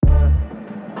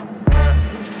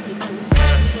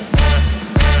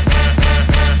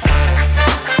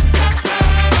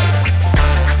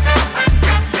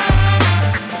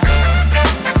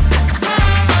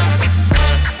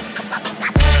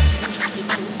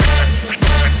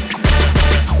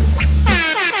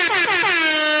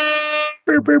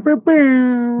What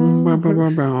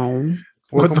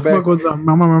the fuck was that?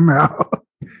 Mama.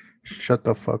 Shut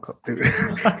the fuck up, dude.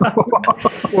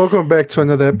 Welcome back to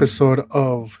another episode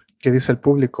of ¿Qué dice el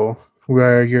público? We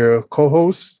are your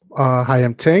co-hosts. Hi,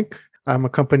 I'm Tank. I'm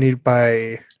accompanied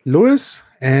by Lewis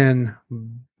and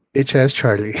bitch ass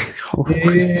Charlie.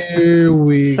 Here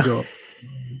we go.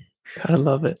 Gotta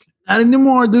love it. Not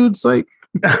anymore, dude. It's like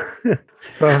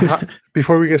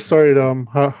Before we get started,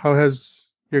 how has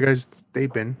your guys' day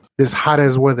been? This hot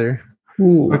ass weather.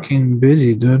 Ooh, fucking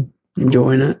busy, dude.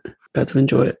 enjoying it. Got to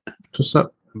enjoy it. What's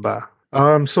up? Bah.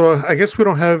 So I guess we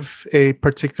don't have a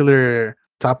particular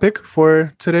topic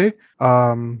for today.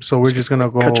 So we're just gonna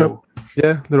go Catch up.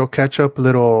 Yeah, little catch up,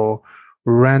 little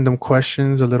random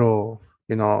questions, a little,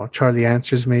 Charlie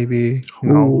answers maybe.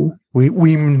 Ooh.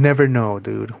 We never know,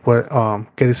 dude, what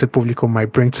 ¿Qué dice el público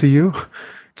might bring to you.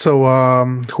 So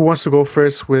who wants to go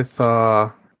first with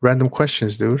random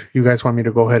questions, dude? You guys want me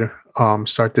to go ahead and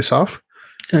start this off?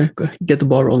 Okay, go ahead. Get the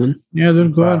ball rolling. Yeah,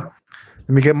 dude. Go ahead.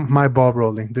 Let me get my ball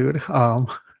rolling, dude.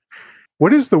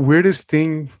 What is the weirdest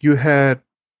thing you had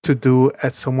to do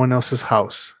at someone else's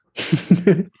house?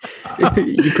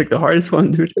 You picked the hardest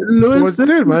one, dude. Lewis,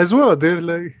 Dude, might as well, dude.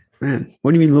 Like, Man,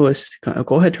 what do you mean, Lewis?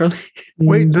 Go ahead, Charlie.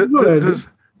 wait, Go ahead.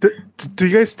 do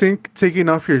you guys think taking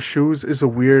off your shoes is a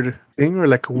weird thing or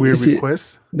like a weird See,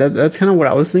 request? That's kind of what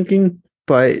I was thinking,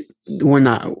 but when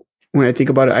I think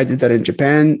about it, I did that in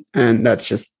Japan, and that's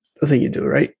just the thing you do,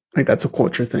 right? Like that's a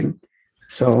culture thing.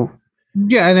 So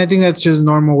Yeah, and I think that's just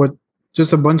normal with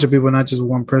just a bunch of people, not just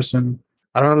one person.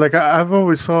 I don't know. Like, I've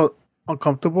always felt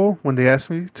uncomfortable when they ask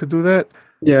me to do that.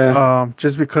 yeah,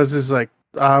 Just because it's like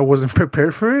I wasn't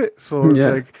prepared for it. So it's Yeah.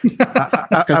 like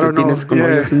I don't know. calcetines con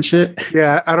hoyos and shit.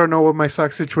 Yeah, I don't know what my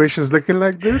sock situation is looking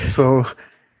like, dude. So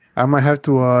I might have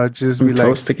to just Some be toe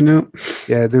like, sticking out.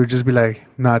 yeah, they would just be like,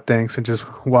 nah, thanks, and just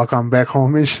walk on back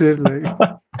home and shit. Like,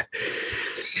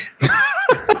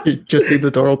 You just leave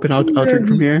the door open. I'll drink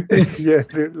from here. yeah,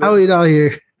 dude. I'll eat out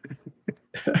here.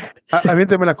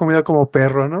 Aviéntame la comida como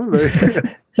perro, ¿no?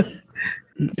 Like,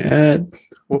 Yeah,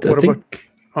 what I think- about?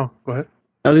 Oh, go ahead.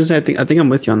 I was just saying, I think I'm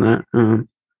with you on that.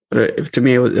 But to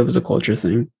me, it was a culture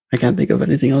thing. I can't think of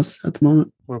anything else at the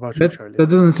moment. What about you, That Charlie?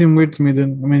 doesn't seem weird to me, dude.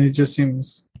 I mean, it just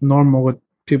seems normal with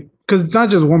people because it's not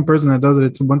just one person that does it;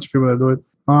 it's a bunch of people that do it.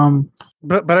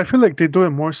 But I feel like they do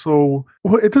it more so.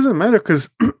 Well, it doesn't matter because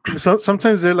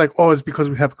sometimes they're like, oh, it's because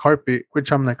we have carpet,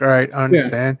 which I'm like, all right, I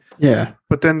understand. Yeah,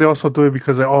 But then they also do it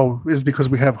because like, oh, it's because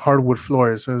we have hardwood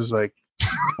floors. So it's like,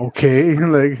 okay,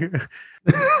 like,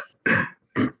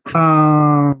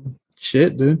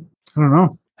 Shit, dude. I don't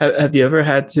know. have you ever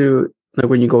had to, like,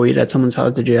 when you go eat at someone's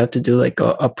house, did you have to do like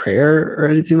a prayer or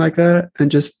anything like that, and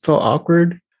just felt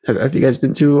awkward? Have you guys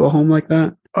been to a home like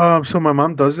that? so my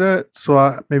mom does that.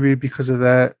 So maybe because of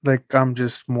that, like, I'm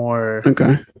just more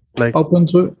Okay. like, Open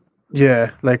to it.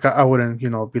 yeah, like I wouldn't,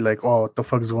 be like, oh, what the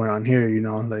fuck is going on here,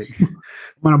 like, I'm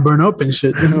gonna burn up and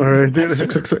shit. Dude. or,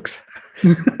 666.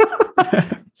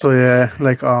 so yeah,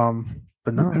 like,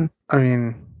 but no, I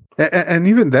mean, and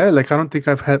even that, like, I don't think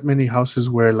I've had many houses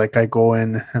where like I go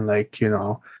in and like, they're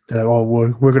like, oh,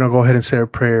 we're gonna go ahead and say a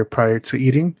prayer prior to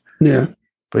eating. Yeah,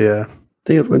 But yeah, I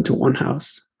think I've went to one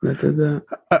house that did that.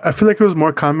 I feel like it was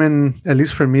more common, at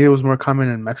least for me, it was more common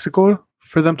in Mexico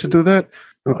for them to do that.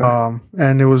 Okay.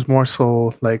 And it was more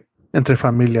so like entre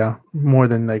familia, more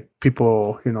than like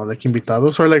people, like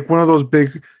invitados, or like one of those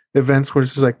big events where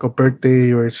it's just like a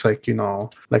birthday or it's like,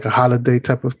 like a holiday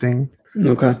type of thing.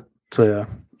 Okay. So yeah.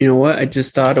 You know what? I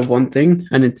just thought of one thing,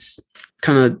 and it's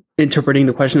kind of interpreting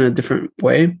the question in a different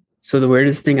way. So the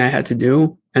weirdest thing I had to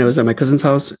do, and it was at my cousin's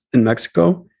house in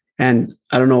Mexico, and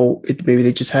I don't know, maybe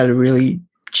they just had a really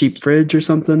cheap fridge or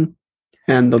something,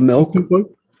 and the milk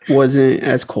wasn't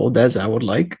as cold as I would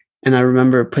like. And I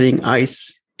remember putting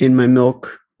ice in my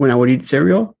milk when I would eat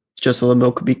cereal, just so the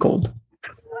milk could be cold.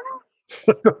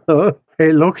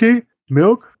 Hey, Loki,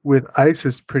 milk with ice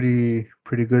is pretty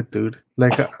good, dude.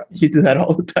 Like, You do that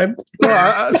all the time?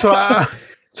 no,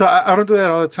 so I don't do that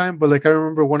all the time, but like I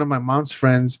remember one of my mom's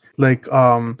friends, like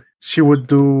she would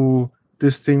do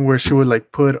this thing where she would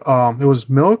like put it was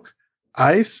milk,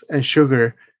 ice, and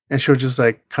sugar, and she would just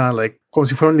like kind of like como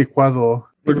si fuera un licuado.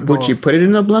 Would you put it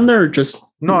in a blender or just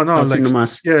No, así like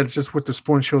nomás? yeah, just with the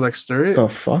spoon she would like stir it. The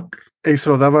fuck? Y se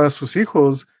lo daba a sus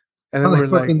hijos, and then Like we're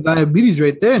fucking like, diabetes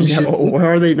right there and Yeah, shit. where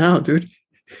are they now, dude?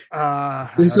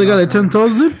 They still got their 10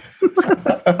 toes, dude.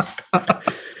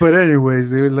 But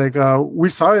anyways, they were like, we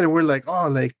saw it and we're like, oh,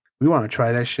 like we want to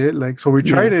try that shit. Like, so we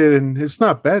tried it and it's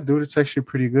not bad, dude. It's actually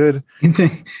pretty good.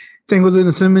 Tank was doing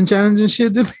the cinnamon challenge and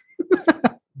shit, dude.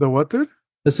 The what, dude?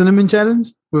 The cinnamon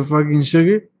challenge with fucking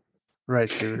sugar. Right,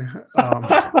 dude.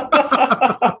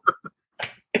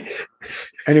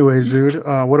 Anyways, dude,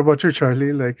 what about you,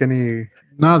 Charlie? Like any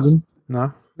Nothing.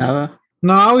 no? Nada.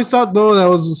 No, I always thought though that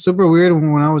was super weird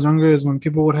when I was younger is when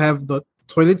people would have the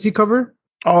toilet seat cover.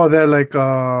 Oh, that like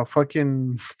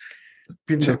fucking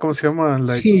pinche, ¿cómo se llama?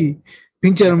 Like Sí.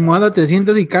 Pinche almohada, te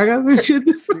sientas y cagas and shit.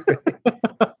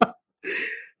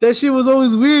 That shit was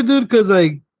always weird, dude, because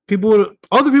like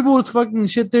other people would fucking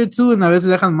shit there too, and a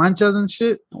veces dejan manchas and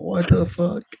shit. What the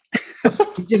fuck?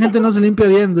 Pinche gente no se limpia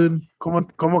bien, dude.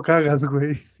 ¿Cómo cagas,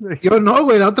 güey? Like, Yo no,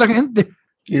 güey, la otra gente.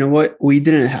 You know what? We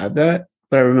didn't have that,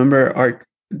 but I remember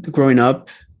growing up,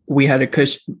 we had a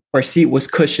cushion. Our seat was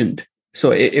cushioned,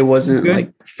 so it wasn't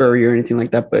like furry or anything like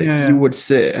that. But you would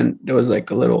sit, and there was like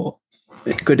a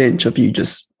good inch of you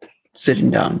just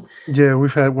sitting down. yeah,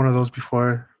 we've had one of those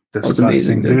before. That was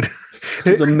amazing, dude.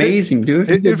 It was amazing, dude.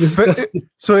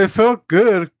 So it felt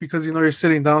good because you're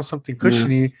sitting down something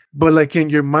cushiony, but like in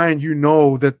your mind,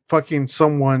 that fucking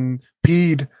someone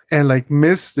peed and like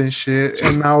missed and shit,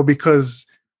 and now because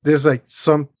there's like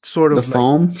some sort of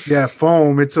foam,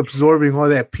 foam, it's absorbing all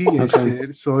that pee and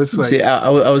shit. So it's like, see, I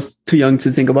was too young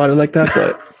to think about it like that,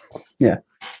 but yeah.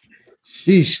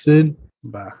 Sheesh, Sid.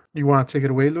 Bah. You want to take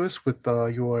it away, Lewis, with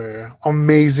your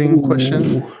amazing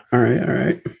question? All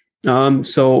right.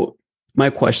 So my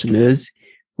question is,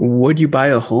 would you buy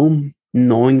a home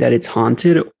knowing that it's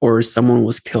haunted or someone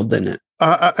was killed in it?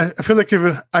 I feel like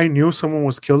if I knew someone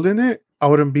was killed in it, I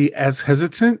wouldn't be as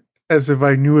hesitant as if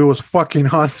I knew it was fucking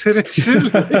haunted and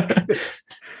shit.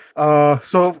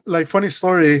 So like funny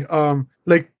story,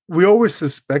 like we always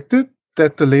suspected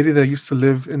that the lady that used to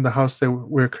live in the house that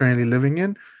we're currently living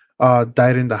in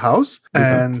died in the house.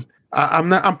 And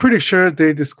I'm pretty sure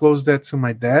they disclosed that to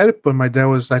my dad, but my dad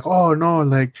was like, oh no,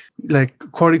 like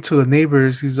according to the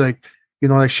neighbors, he's like,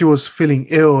 like she was feeling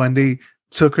ill and they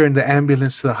took her in the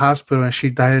ambulance to the hospital and she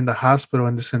died in the hospital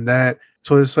and this and that.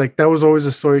 So it's like that was always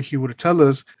a story he would tell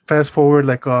us. Fast forward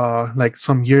like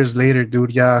some years later,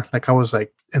 dude. Yeah, like I was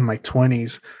like in my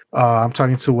 20s. I'm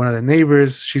talking to one of the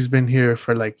neighbors. She's been here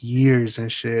for like years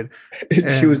and shit.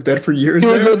 She was dead for years.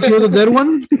 She was a dead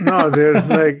one? No, they're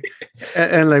like,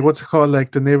 and like what's it called?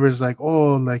 Like the neighbors like,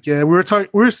 oh, like yeah, we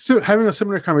were still having a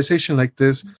similar conversation like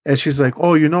this, and she's like,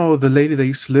 oh, the lady that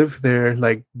used to live there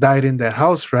like died in that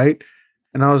house, right?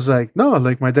 And I was like, no,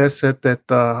 like my dad said that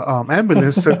the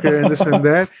ambulance took her and this and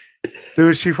that.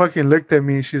 Dude, she fucking looked at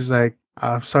me. She's like,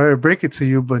 I'm sorry to break it to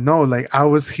you, but no, like I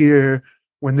was here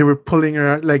when they were pulling her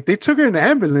out. Like they took her in the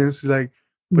ambulance, like,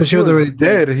 but she was already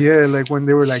dead. Yeah, like when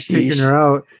they were like taking her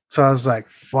out. So I was like,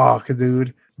 fuck,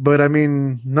 dude. But I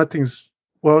mean,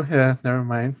 never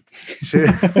mind. Shit.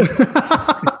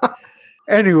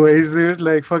 Anyways, dude,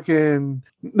 like fucking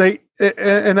like,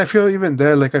 and I feel even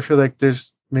there, like I feel like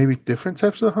there's maybe different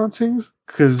types of hauntings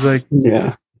because like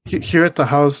here at the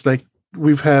house, like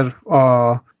we've had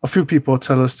a few people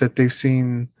tell us that they've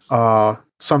seen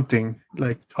something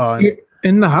like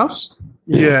in the house.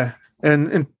 Yeah,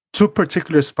 and in two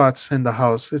particular spots in the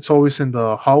house. It's always in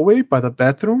the hallway by the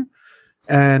bathroom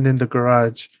and in the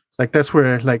garage. Like that's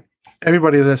where like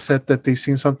everybody that said that they've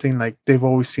seen something, like they've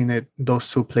always seen it in those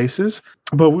two places.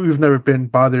 But we've never been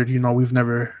bothered, we've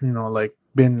never, like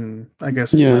been, I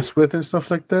guess, messed with and stuff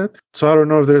like that. So I don't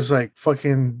know if there's like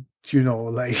fucking,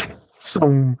 like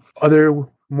some other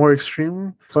more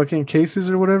extreme fucking cases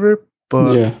or whatever.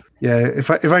 But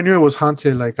if I knew it was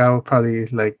haunted, like I would probably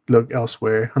like look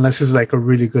elsewhere, unless it's like a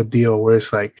really good deal where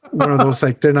it's like one of those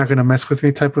like they're not gonna mess with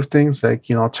me type of things, like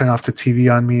turn off the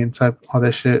TV on me and type all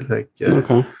that shit. Like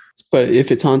okay. But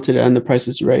if it's haunted and the price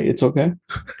is right, it's okay.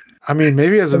 I mean,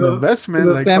 maybe as an investment,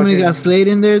 the like family got slayed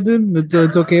in there, dude.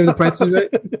 It's okay if the price is right.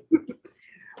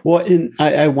 Well,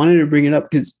 I wanted to bring it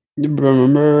up because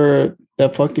remember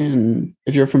that fucking,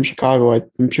 if you're from Chicago,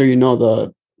 I'm sure you know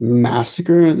the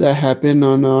massacre that happened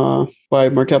on by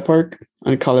Marquette Park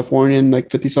on California in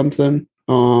like 50 something.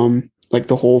 Like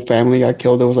the whole family got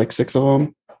killed. There was like 6 of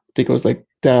them. I think it was like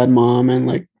dad, mom, and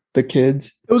like the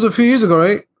kids. It was a few years ago,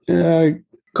 right? Yeah, a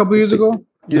couple years ago.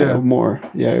 Yeah, more.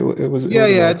 Yeah, it was. Yeah.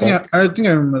 I think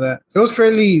I remember that. It was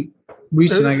fairly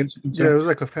recent, I guess. Yeah, it was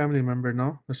like a family member,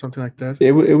 no, or something like that.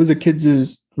 It was a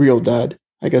kid's real dad.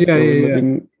 I guess they were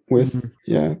living with. Mm-hmm.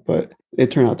 Yeah, but it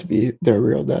turned out to be their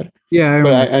real dad. Yeah,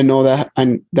 but I know that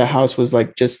the house was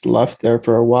like just left there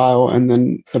for a while, and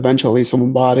then eventually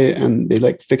someone bought it and they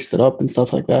like fixed it up and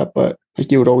stuff like that. But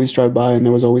like you would always drive by and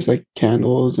there was always like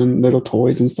candles and little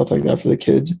toys and stuff like that for the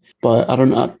kids. But I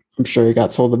don't know. I'm sure it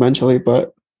got sold eventually,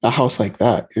 but a house like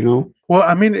that, Well,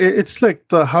 I mean, it's like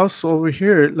the house over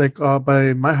here, like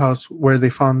by my house, where they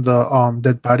found the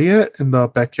dead body in the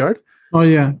backyard. Oh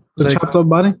yeah, the chopped up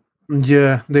body.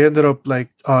 Yeah, they ended up like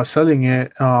selling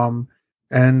it. And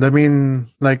I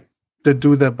mean, like the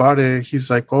dude that bought it, he's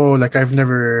like, oh, like I've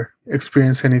never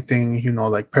experienced anything,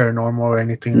 like paranormal or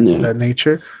anything of that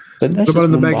nature. But that's What about just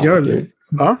in the one backyard, body, dude.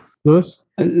 Huh? Louis?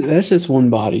 That's just one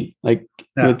body. Like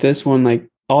Yeah. with this one, like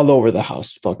all over the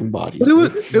house, fucking bodies. But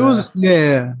it was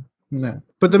yeah.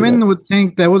 But the man would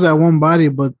think that was that one body,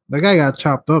 but the guy got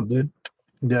chopped up, dude.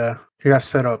 Yeah, he got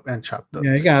set up and chopped up.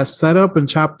 Yeah, he got set up and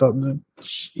chopped up, dude.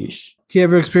 Sheesh. He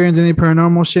ever experienced any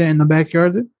paranormal shit in the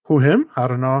backyard, dude? Who, him? I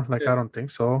don't know. Like, I don't think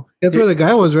so. That's where the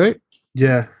guy was, right?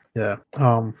 Yeah.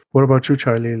 What about you,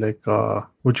 Charlie? Like,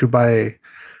 would you buy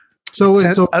So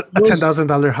wait, so a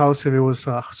 $10,000 house if it was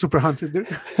super haunted, dude?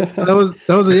 that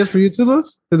was a yes for you too,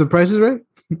 Louis? If the price is right?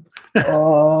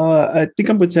 I think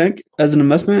I'm with Tank as an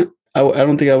investment. I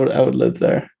don't think I would live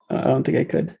there. I don't think I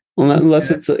could unless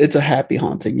it's a happy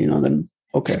haunting, then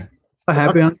okay. A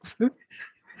happy haunting?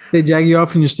 They jag you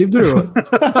off in your sleep, dude? Or what?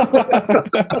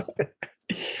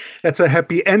 That's a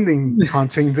happy ending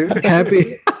haunting, dude.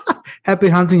 happy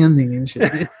haunting ending and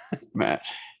shit. Man.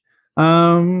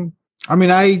 I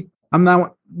mean, I'm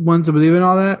not one to believe in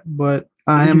all that, but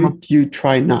I am. You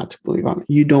try not to believe on it.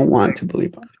 You don't want to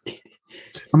believe on it.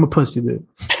 I'm a pussy, dude.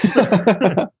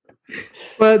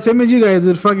 But same as you guys,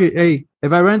 dude. Fuck it. Hey,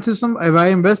 if I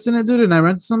invest in it, dude, and I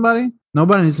rent to somebody,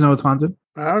 nobody needs to know it's haunted.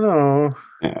 I don't know.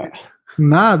 Yeah.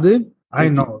 Nah, dude. I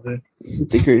know, dude. I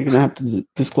think you're gonna have to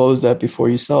disclose that before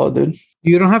you sell it, dude.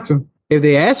 You don't have to. If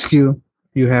they ask you,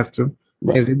 you have to.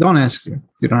 Right. If they don't ask you,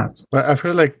 you don't have to. But I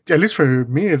feel like, at least for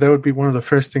me, that would be one of the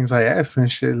first things I ask and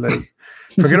shit. Like,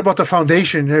 forget about the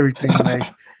foundation and everything. Like,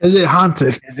 is it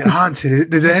haunted? Is it haunted?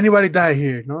 Did anybody die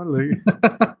here? No, like.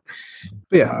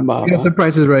 But yeah, I guess the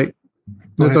price is right.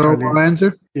 That's our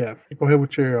answer. Yeah, go ahead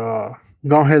with your.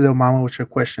 Go ahead, little mama, with your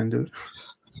question, dude.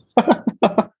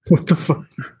 What the fuck?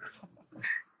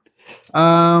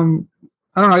 I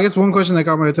don't know. I guess one question that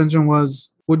got my attention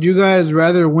was: would you guys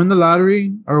rather win the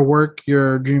lottery or work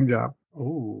your dream job?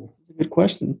 Oh, good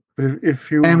question. But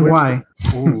if you and why?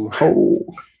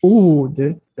 Ooh,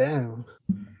 dude. Damn.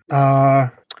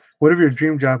 What if your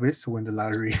dream job is to win the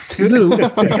lottery?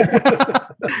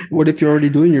 What if you're already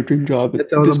doing your dream job at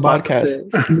this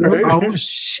podcast? Right? Oh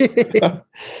shit!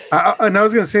 And I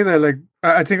was gonna say that, like,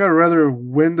 I think I'd rather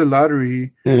win the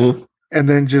lottery, and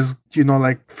then just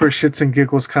like for shits and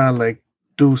giggles, kind of like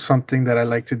do something that I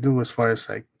like to do, as far as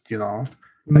like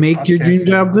make your dream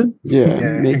job, dude.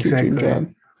 Yeah, make your dream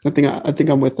job. I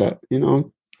think I'm with that.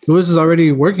 Louis is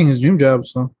already working his dream job,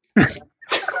 so.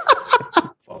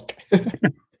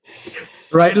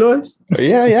 Right, Louis?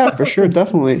 Yeah, for sure,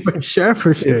 definitely. For sure.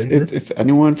 If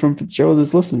anyone from Fitzgerald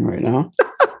is listening right now,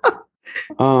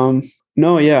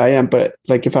 no, yeah, I am. But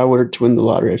like, if I were to win the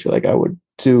lottery, I feel like I would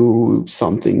do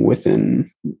something within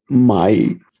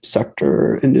my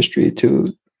sector industry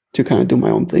to kind of do my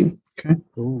own thing. Okay.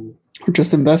 Ooh. Or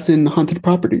just invest in haunted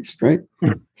properties, right?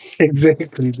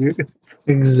 Exactly, dude.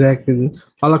 Exactly, dude.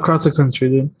 All across the country,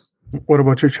 dude. What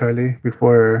about you, Charlie?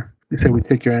 Before you say we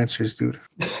take your answers, dude.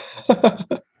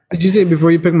 Did you say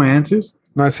before you pick my answers?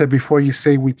 No, I said before you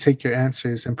say we take your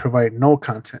answers and provide no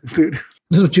content, dude.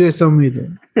 This is what you guys told me,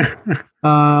 dude.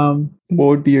 What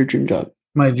would be your dream job?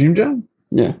 My dream job?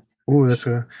 Yeah. Oh, he's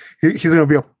gonna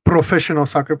be a professional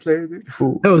soccer player, dude.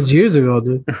 That was years ago,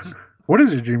 dude. What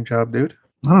is your dream job, dude?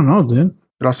 I don't know, dude.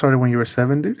 It all started when you were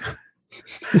 7, dude.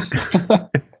 It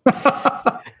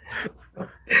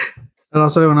all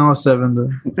started when I was 7,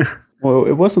 dude. Well,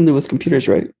 it was something with computers,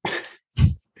 right?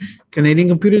 Canadian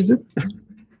computers, dude.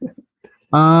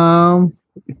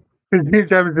 His dream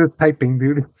job is just typing,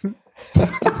 dude.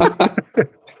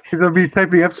 He's gonna be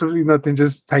typing absolutely nothing,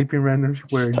 just typing random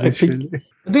words and shit.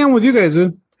 I think I'm with you guys,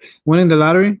 dude. Winning the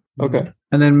lottery. Okay.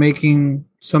 And then making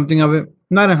something of it.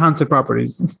 Not in haunted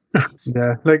properties.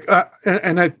 Yeah. Like,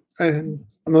 and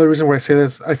another reason why I say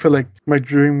this, I feel like my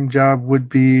dream job would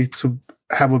be to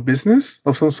have a business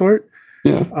of some sort.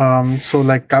 Yeah. So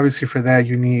like, obviously for that,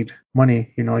 you need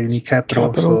money, you need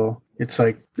capital. So it's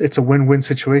like, it's a win-win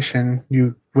situation.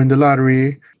 You win the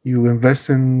lottery, you invest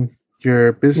in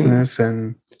your business,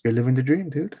 and you're living the dream,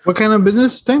 dude. What kind of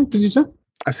business thing did you say?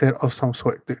 I said of some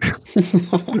sort, dude.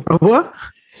 Of what?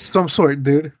 Some sort,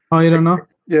 dude. Oh, you don't know?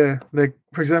 Yeah. Like,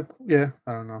 for example, I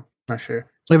don't know. Not sure.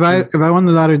 If I won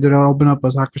the lottery, dude, I'll open up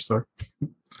a soccer store.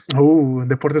 Oh,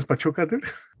 Deportes Pachuca, dude.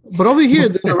 But over here,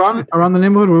 dude, around the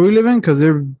neighborhood where we live in, because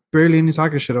there's barely any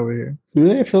soccer shit over here.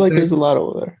 Really? I feel like there's a lot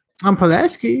over there. On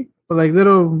Pulaski, but like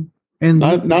little...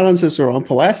 Not on Cicero. On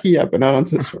Pulaski, yeah, but not on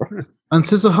Cicero. On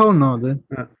Cicero, no, dude.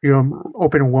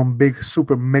 Open one big,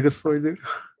 super mega store, dude.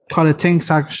 Call it Tank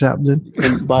Soccer Shop, dude.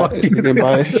 And buy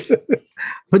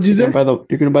What'd you say?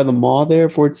 You're gonna buy the mall there,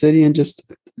 Ford City, and just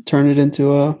turn it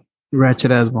into a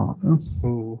Ratchet ass mall. Huh?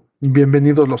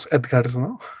 Bienvenidos los Edgars,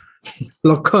 ¿no?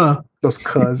 Loca. Los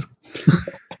cuz. all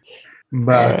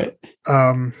But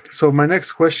right. so my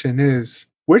next question is,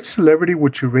 which celebrity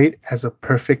would you rate as a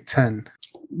perfect 10?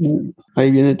 Are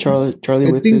you gonna Charlie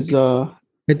I with think- his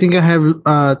I think I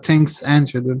have Tank's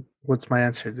answer, dude. What's my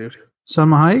answer, dude?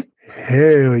 Salma Hayek?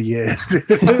 Hell yeah.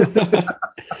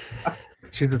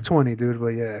 She's a 20, dude, but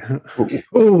yeah.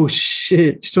 Oh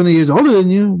shit. She's 20 years older than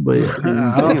you, but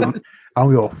yeah, I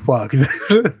don't give a fuck.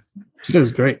 she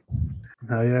looks great.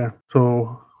 Oh yeah.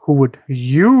 So who would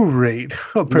you rate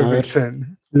a perfect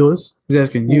 10? Lewis? He's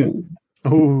asking you.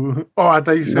 Ooh. Oh, I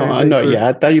thought you said No, I know. Yeah,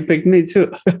 I thought you picked me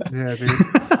too. Yeah, dude.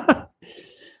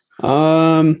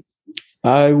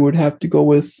 I would have to go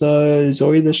with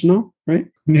Zoe Deschanel, right?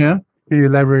 Yeah. Can you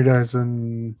elaborate as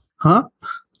in Huh?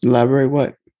 Elaborate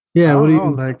what? Yeah, I what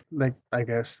don't do know, you like I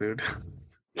guess, dude.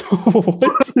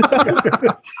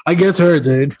 What? I guess her,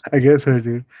 dude. I guess her,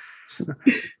 dude.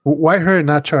 Why her,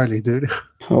 not Charlie, dude?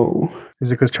 Oh, Is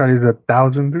it because Charlie's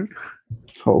 1,000, dude?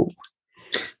 oh.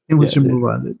 And we Yeah, should dude. move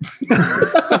on, dude.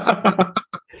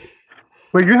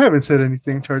 Wait, you haven't said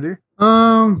anything, Charlie.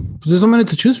 There's so many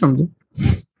to choose from, dude.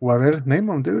 Well, name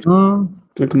them, dude. Gonna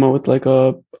come up with like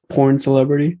a porn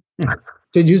celebrity.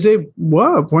 Did you say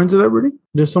what? A porn celebrity?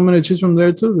 There's so many to choose from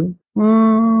there too, dude.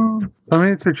 How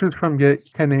many to choose from? You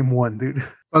can name one, dude.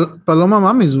 Paloma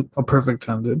Mami's a perfect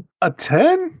 10, dude. A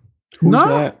 10? Who's No.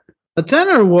 that? A 10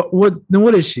 or what? Then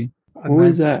what is she? Who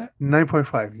is that?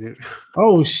 9.5, dude.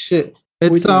 Oh shit!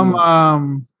 It's Which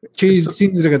one? she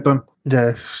sings reggaeton.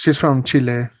 Yeah, she's from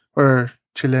Chile or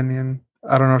Chilean.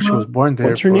 I don't know if she was born there.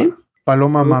 What's her but name?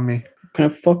 Paloma Mami. What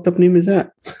kind of fucked up name is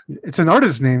that? It's an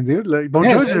artist name, dude. Like, don't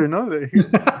Yeah, judge dude. her, no? Like,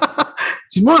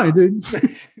 She's mine, dude.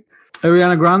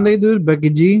 Ariana Grande, dude. Becky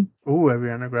G. ooh,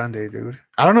 Ariana Grande, dude.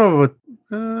 I don't know what.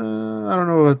 I don't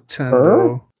know what 10 Her?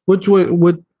 though. Which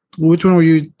one were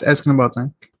you asking about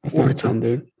then? That's not a 10,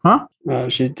 dude. Huh?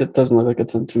 She doesn't look like a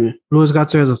 10 to me. Louis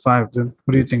got her as a 5, dude.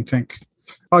 What do you think?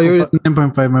 Oh, you're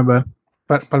 9.5. My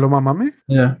bad. Paloma Mami?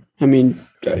 Yeah. I mean,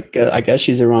 I guess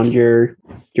she's around your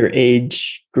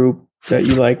age group that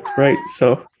you like, right?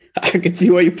 So I can see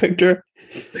why you picked her.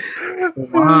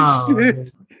 Wow. Oh,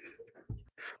 shit.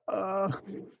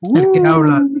 El que Woo.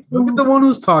 habla. Look at the one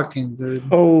who's talking, dude.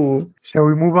 Oh, Shall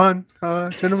we move on,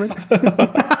 gentlemen?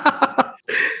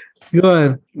 Go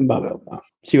ahead.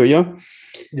 Sigo yo?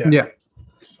 Yeah.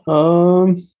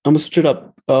 I'm gonna switch it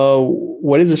up.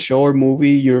 What is a show or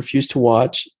movie you refuse to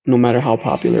watch, no matter how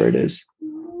popular it is?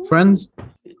 Friends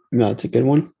Yeah, that's a good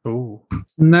one. Ooh.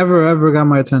 never ever got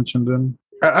my attention, dude.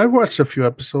 I watched a few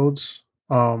episodes.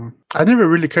 I never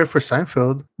really cared for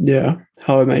Seinfeld. Yeah,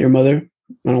 How I Met Your Mother.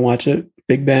 I don't watch it.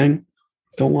 Big Bang.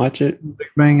 Don't watch it. Big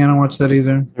Bang, I don't watch that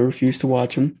either. I refuse to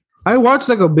watch them. I watched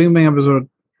like a Big Bang episode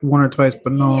 1 or twice,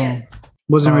 but no,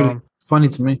 wasn't really funny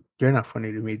to me. You're not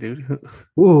funny to me, dude.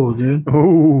 Ooh, dude.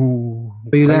 Ooh.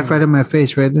 But you laugh right in my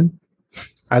face, right, dude?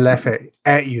 I laugh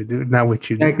at you, dude, not with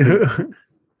you. Dude.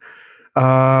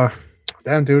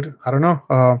 Damn, dude. I don't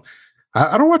know.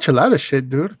 I don't watch a lot of shit,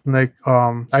 dude. Like,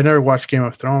 I never watched Game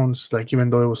of Thrones, like, even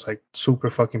though it was like super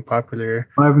fucking popular.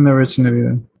 I've never seen it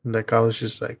either. Like, I was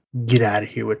just like, get out of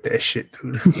here with that shit,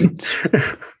 dude.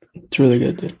 It's really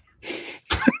good, dude.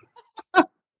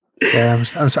 Yeah,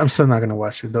 I'm still not gonna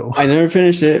watch it though. I never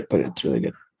finished it, but it's really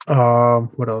good.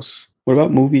 What else? What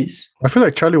about movies? I feel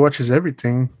like Charlie watches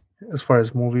everything as far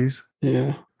as movies.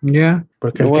 Yeah. Yeah.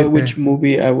 Porque You know él what, que which te-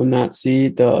 movie I would not see?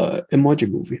 The Emoji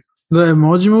Movie. The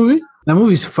Emoji Movie? That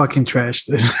movie's fucking trash,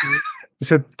 dude. You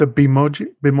said the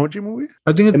Bimoji movie?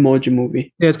 I think Emoji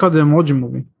Movie. it's called the Emoji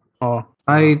Movie. Oh,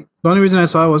 The only reason I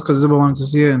saw it was because Ziba wanted to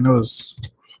see it, and it was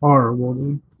horrible,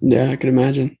 dude. Yeah, I could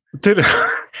imagine. dude.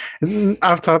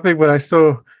 Off topic, but I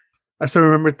still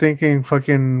remember thinking,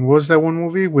 fucking, what was that one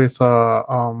movie with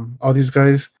all these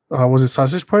guys? Was it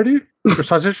Sausage Party? Or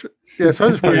Sausage? Yeah,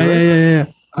 Sausage Party. Yeah, right? yeah.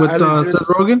 With I legit- Seth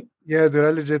Rogen? Yeah, dude, I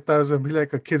legit thought it was gonna be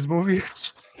like a kids movie.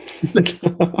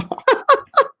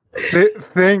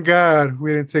 Thank God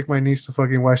we didn't take my niece to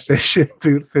fucking watch that shit,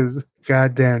 dude. Because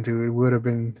goddamn, dude, it would have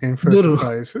been in for a Dude.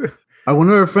 surprise. One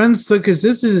of her friends took his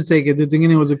sisters to take it. They're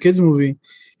thinking it was a kids movie,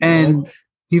 and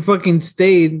he fucking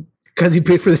stayed because he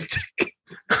paid for the ticket.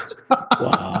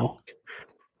 Wow.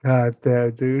 God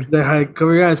damn, dude. They're like,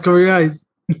 cover your eyes, cover your eyes.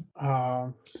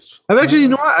 Um, I've actually, you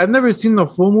know what? I've never seen the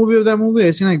full movie of that movie.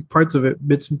 I've seen like parts of it,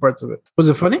 bits and parts of it. Was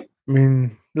it funny? I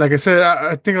mean, like I said,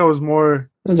 I think I was more,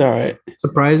 That's all right.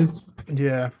 Surprised?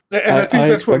 yeah. And I think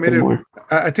that's what made expected it. more.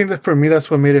 I think that for me,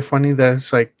 that's what made it funny.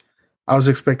 That's like, I was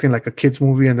expecting like a kids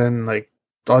movie, and then like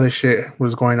all this shit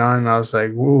was going on, and I was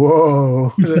like,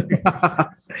 whoa.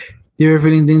 You ever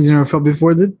feeling things you never felt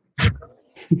before, dude?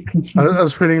 I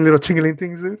was feeling little tingling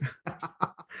things, dude.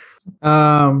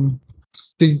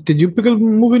 Did you pick a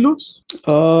movie, Lewis?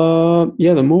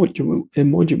 Yeah, the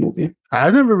Emoji Movie. I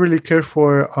never really cared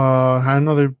for I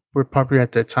know they were popular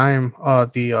at that time,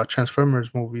 the Transformers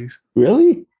movies.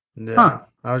 Really? Yeah. Huh.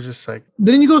 I was just like,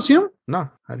 Didn't you go see them? no,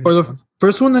 I didn't Or the see 'em.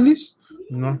 first one, at least?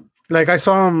 No. Like I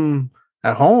saw them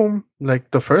at home, like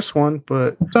the first one,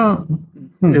 but So,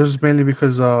 it was mainly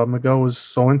because Miguel was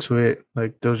so into it.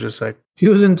 Like there was just like he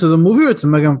was into the movie or to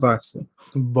Megan Fox?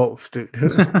 both, dude.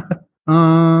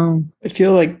 I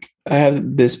feel like I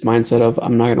have this mindset of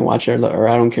I'm not gonna watch it or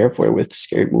I don't care for it with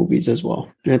scary movies as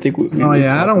well. And I think Oh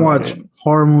yeah, I don't watch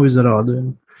horror movies at all,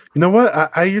 dude. You know what?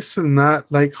 I used to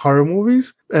not like horror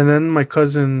movies, and then my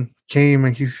cousin came,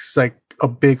 and he's like a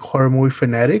big horror movie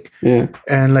fanatic. Yeah.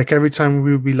 And like every time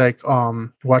we would be like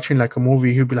watching like a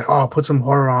movie, he'd be like, "Oh, put some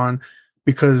horror on,"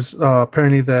 because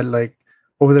apparently that like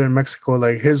over there in Mexico,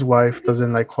 like his wife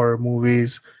doesn't like horror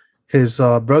movies. His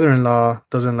brother-in-law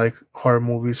doesn't like horror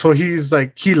movies. So he's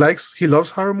like he loves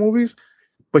horror movies,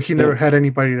 but he never had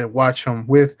anybody to watch them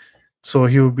with. So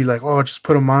he would be like, "Oh, just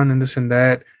put them on and this and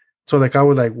that." So like I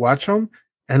would like watch them,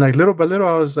 and like little by little,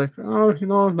 I was like, "Oh, you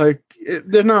know, like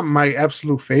they're not my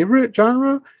absolute favorite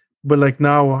genre." But like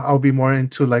now I'll be more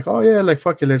into like, oh yeah, like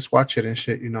fuck it, let's watch it and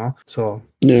shit, you know. So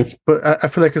yeah. But I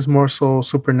feel like it's more so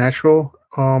supernatural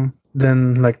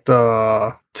than like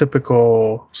the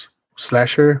typical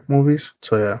slasher movies.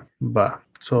 So yeah, but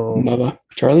so Baba.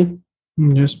 Charlie?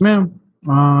 Yes, ma'am.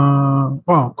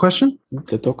 Wow, question?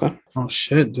 Te toca. Oh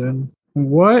shit, dude.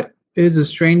 What is the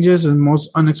strangest and most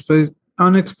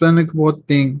unexplainable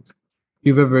thing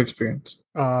you've ever experienced?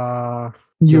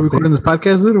 You recording this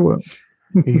podcast, dude, or what?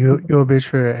 you're a bitch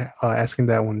for asking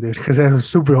that one, dude, because that was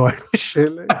super hard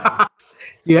shit. Like,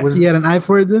 You had an eye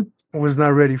for it, dude? I was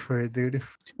not ready for it, dude.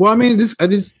 Well, I mean, this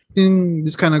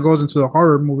kind of goes into the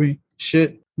horror movie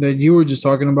shit that you were just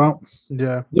talking about.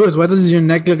 Yeah. Lewis, why does your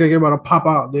neck look like you're about to pop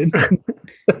out, dude?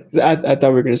 I thought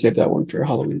we were gonna save that one for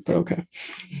Halloween, but okay.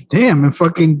 Damn, in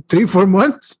fucking 3-4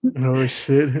 months? Oh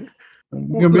shit.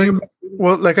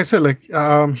 Well, Like I said, like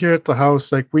here at the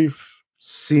house, like we've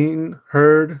seen,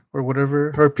 heard, or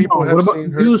whatever, or people have what about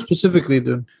seen, heard. you specifically,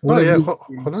 dude? Oh yeah,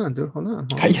 hold on, dude, hold on.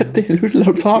 Cállate, dude, let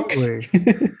him talk. Wait.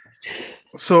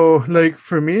 So like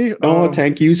for me,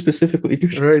 thank you specifically,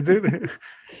 dude. right, dude.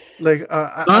 Like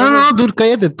No, dude,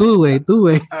 cállate tú,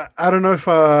 güey. I don't know if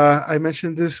I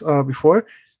mentioned this before,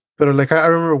 but like I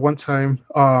remember one time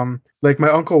like my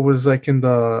uncle was like in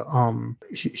the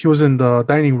he was in the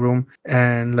dining room,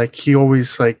 and like he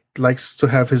always like likes to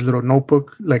have his little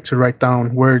notebook like to write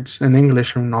down words in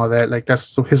English and all that. Like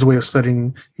that's his way of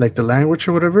studying like the language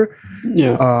or whatever.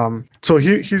 Yeah. So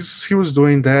he was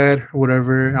doing that or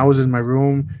whatever. I was in my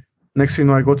room. Next thing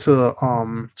you know, I go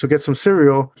to get some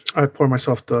cereal. I pour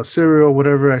myself the cereal,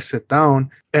 whatever. I sit down,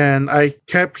 and I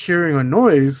kept hearing a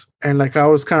noise, and like I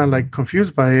was kind of like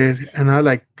confused by it, and I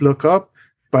like look up,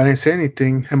 but I didn't say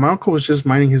anything. And my uncle was just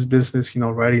minding his business, you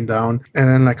know, writing down. And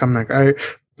then like I'm like,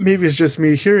 maybe it's just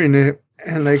me hearing it,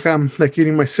 and like I'm like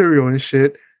eating my cereal and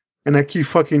shit, and I keep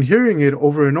fucking hearing it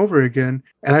over and over again.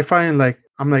 And I find like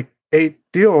I'm like, hey,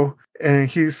 Theo. And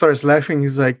he starts laughing.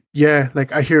 He's like, yeah,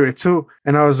 like I hear it too.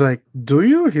 And I was like, do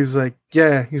you? He's like,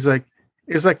 yeah. He's like,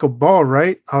 it's like a ball,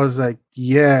 right? I was like,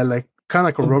 yeah, like kind of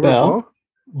like a rubber ball.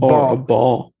 Or a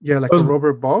ball. Yeah, like a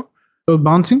rubber ball. It was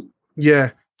bouncing?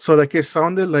 Yeah. So like it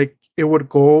sounded like it would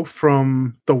go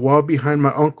from the wall behind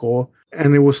my uncle,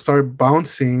 and it would start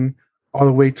bouncing all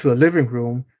the way to the living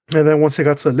room. And then once it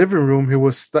got to the living room,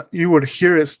 you would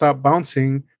hear it stop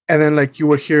bouncing, and then like you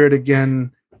would hear it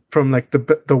again from like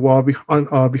the wall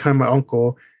behind my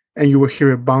uncle, and you would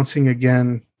hear it bouncing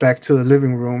again back to the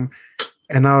living room.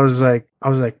 And I was like,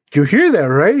 you hear that,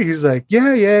 right? He's like,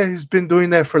 yeah, he's been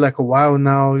doing that for like a while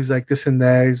now. He's like this and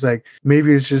that. He's like,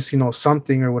 maybe it's just, you know,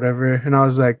 something or whatever. And I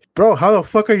was like, bro, how the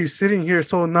fuck are you sitting here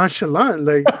so nonchalant?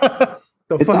 Like the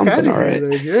it's fuck out of right? here.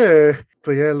 Like, yeah.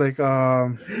 But yeah, like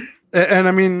and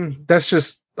I mean that's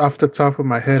just off the top of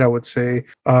my head, I would say.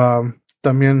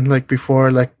 También like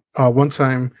before, like one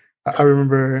time I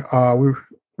remember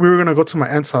we were gonna go to my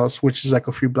aunt's house, which is like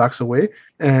a few blocks away,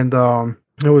 and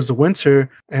it was the winter,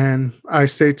 and I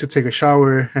stayed to take a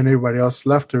shower, and everybody else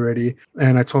left already.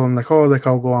 And I told them like, oh, like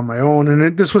I'll go on my own.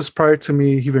 And this was prior to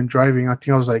me even driving. I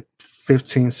think I was like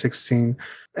 15, 16,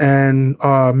 and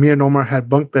me and Omar had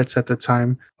bunk beds at the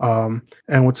time.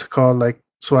 And what's it called? Like,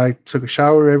 so I took a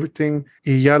shower, everything.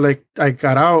 Yeah, like I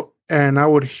got out, and I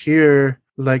would hear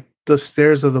like the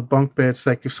stairs of the bunk beds,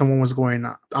 like if someone was going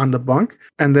on the bunk,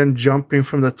 and then jumping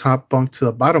from the top bunk to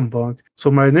the bottom bunk. So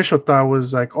my initial thought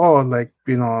was like, oh, like,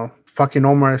 you know, fucking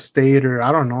Omar stayed, or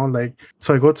I don't know, like.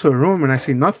 So I go to a room and I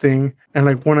see nothing, and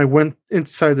like when I went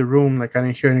inside the room, like I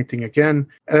didn't hear anything again.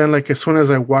 And then like as soon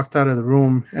as I walked out of the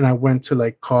room and I went to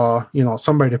like call, you know,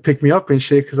 somebody to pick me up and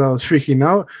shit because I was freaking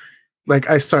out, like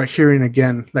I start hearing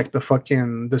again, like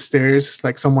the stairs,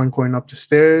 like someone going up the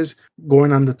stairs,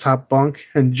 going on the top bunk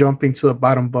and jumping to the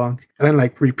bottom bunk, and then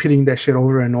like repeating that shit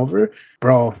over and over.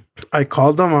 Bro, I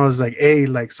called them. I was like, hey,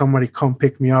 like somebody come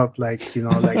pick me up, like, you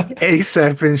know, like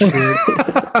ASAP and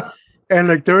shit. And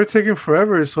like they were taking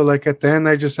forever. So like at the end,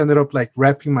 I just ended up like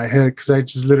wrapping my head because I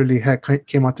just literally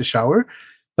came out the shower.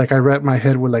 Like I wrapped my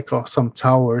head with like some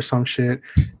towel or some shit,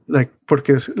 like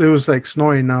because it was like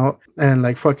snowing out, and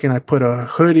like fucking I put a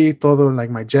hoodie, todo, like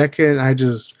my jacket, and I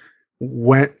just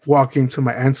went walking to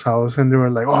my aunt's house, and they were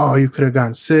like, "Oh, you could have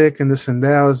gotten sick and this and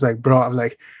that." I was like, "Bro, I'm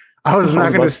like, I was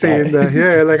not gonna stay in that.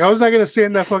 Yeah, like I was not gonna stay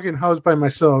in that fucking house by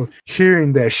myself,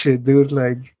 hearing that shit, dude.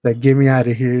 Like get me out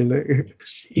of here, like."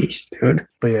 Sheesh, dude.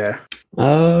 But yeah.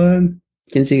 ¿Quién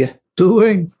sigue?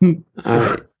 Doing. All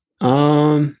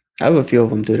right. I have a few of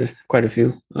them, dude. Quite a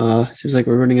few. Seems like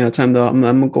we're running out of time, though. I'm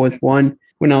gonna go with one.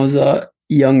 When I was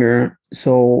younger,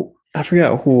 so I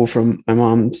forgot who from my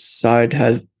mom's side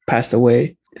had passed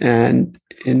away, and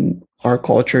in our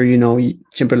culture, you know,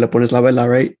 siempre le pones la vela,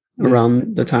 right?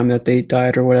 Around the time that they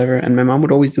died or whatever. And my mom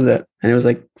would always do that. And it was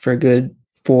like for a good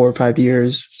 4 or 5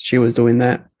 years, she was doing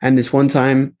that. And this one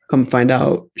time, come find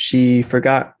out, she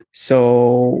forgot.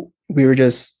 So we were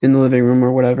just in the living room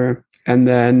or whatever. And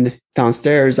then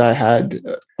downstairs, I had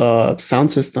a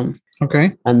sound system.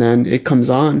 Okay. And then it comes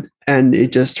on, and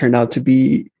it just turned out to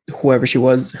be whoever she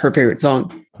was, her favorite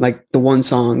song. Like the one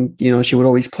song, you know, she would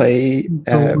always play.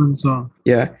 The one song.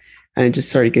 Yeah. And it just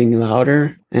started getting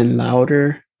louder and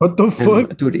louder. What the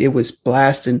fuck? Dude, it was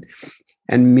blasting.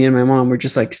 And me and my mom were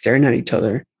just like staring at each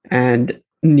other. And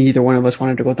neither one of us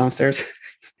wanted to go downstairs.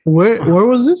 Where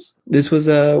was this? This was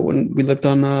when we lived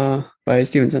on by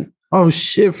Stevenson. Oh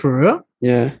shit, for real?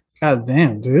 Yeah. God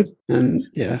damn, dude. And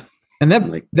yeah. And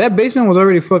that basement was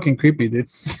already fucking creepy, dude.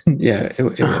 Yeah, it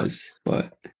was.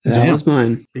 But that was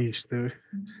mine. Jeez, dude.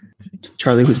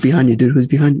 Charlie, who's behind you, dude? Who's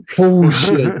behind you? Oh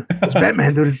shit. It's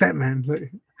Batman, dude. It's Batman.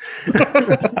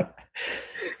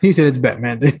 He said it's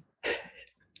Batman, dude.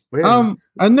 Wait.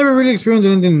 I've never really experienced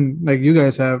anything like you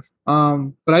guys have.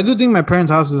 But I do think my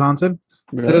parents' house is haunted.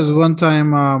 Really? There was one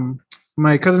time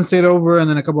my cousin stayed over, and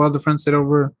then a couple other friends stayed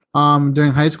over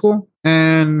during high school,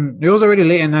 and it was already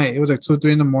late at night. It was like 2 or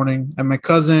 3 in the morning, and my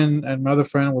cousin and my other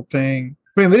friend were playing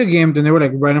video games, and they were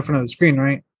like right in front of the screen,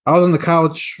 right? I was on the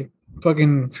couch,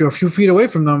 fucking a few feet away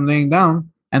from them, laying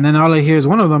down, and then all I hear is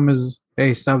one of them is,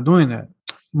 "Hey, stop doing that."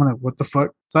 I'm like, "What the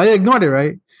fuck?" So I ignored it,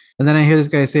 right? And then I hear this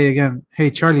guy say again, "Hey,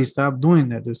 Charlie, stop doing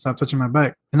that, dude. Stop touching my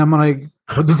back." And I'm like,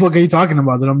 "What the fuck are you talking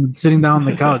about, dude? I'm sitting down on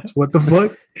the couch. What the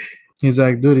fuck?" He's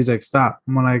like, "Dude," he's like, "Stop."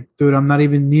 I'm like, "Dude, I'm not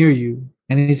even near you."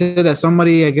 And he said that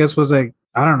somebody, I guess, was like,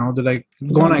 I don't know, they're like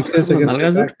going like this against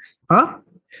the back. Huh?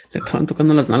 ¿Le estaban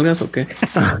tocando las nalgas o qué?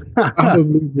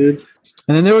 Probably did.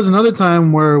 And then there was another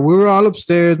time where we were all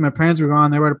upstairs. My parents were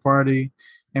gone. They were at a party.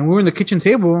 And we were in the kitchen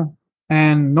table.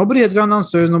 And nobody has gone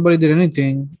downstairs. Nobody did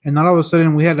anything. And all of a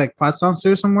sudden, we had like pots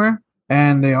downstairs somewhere.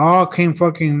 And they all came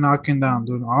fucking knocking down,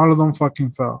 dude. All of them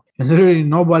fucking fell. And literally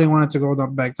nobody wanted to go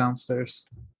back downstairs.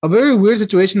 A very weird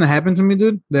situation that happened to me,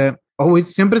 dude, that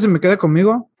always siempre se me queda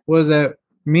conmigo, was that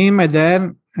me and my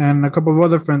dad and a couple of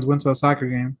other friends went to a soccer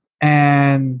game.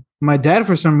 And my dad,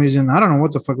 for some reason, I don't know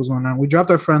what the fuck was going on. We dropped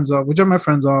our friends off. We dropped my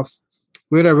friends off.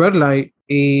 We had a red light.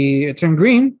 It turned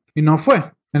green. Y no fue.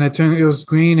 And it was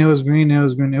green. It was green. It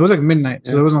was green. It was like midnight.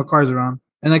 So there was no cars around.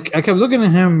 And I kept looking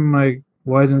at him like,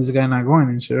 why isn't this guy not going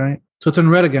and shit, right? So it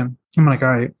turned red again. I'm like, all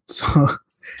right.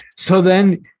 So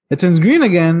then it turns green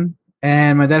again.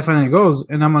 And my dad finally goes.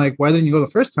 And I'm like, why didn't you go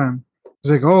the first time?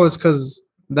 He's like, oh, it's because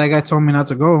that guy told me not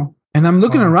to go. And I'm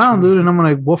looking around, dude. And I'm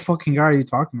like, what fucking guy are you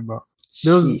talking about?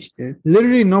 There was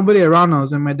literally nobody around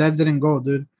us. And my dad didn't go,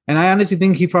 dude. And I honestly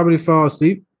think he probably fell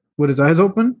asleep with his eyes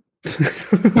open.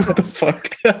 What the fuck?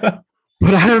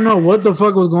 But I don't know what the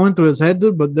fuck was going through his head,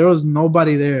 dude. But there was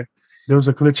nobody there. There was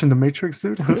a glitch in the Matrix,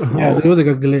 dude. Yeah, there was like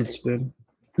a glitch, dude.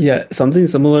 Yeah, something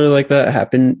similar like that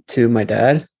happened to my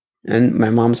dad and my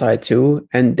mom's side too.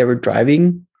 And they were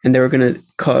driving and they were going to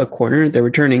cut a corner. They were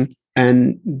turning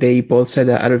and they both said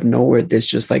that out of nowhere, this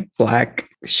just like black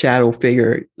shadow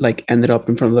figure like ended up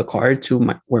in front of the car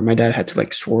where my dad had to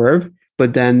like swerve.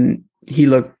 But then he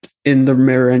looked in the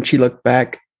mirror and she looked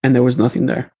back and there was nothing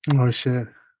there. Oh, shit.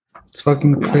 It's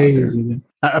fucking crazy, dude.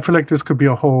 I feel like this could be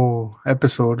a whole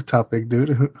episode topic,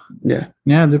 dude. Yeah.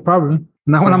 Yeah, dude, probably.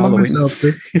 Not when For I'm on Halloween. myself,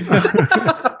 dude.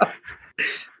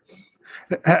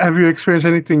 Have you experienced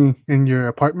anything in your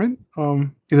apartment?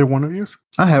 Either one of you?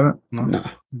 I haven't. No. No.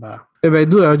 Nah. If I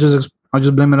do, I'll just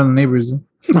blame it on the neighbors. Dude.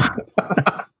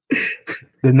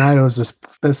 Denial is the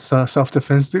best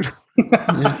self-defense, dude.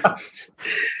 Yeah.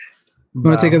 You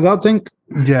want to take us out, Tank?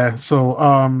 Yeah, so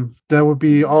that would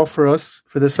be all for us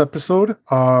for this episode.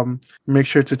 Make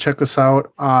sure to check us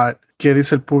out at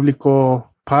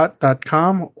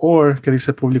quediceelpublicopod.com or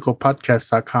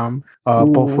quediceelpublicopodcast.com.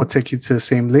 Both will take you to the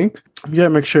same link. Yeah,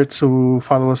 make sure to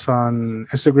follow us on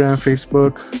Instagram,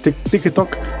 Facebook,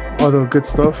 TikTok, all the good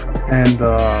stuff. And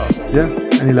yeah,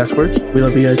 any last words? We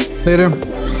love you guys. Later.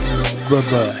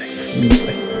 Bye-bye.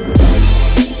 Bye.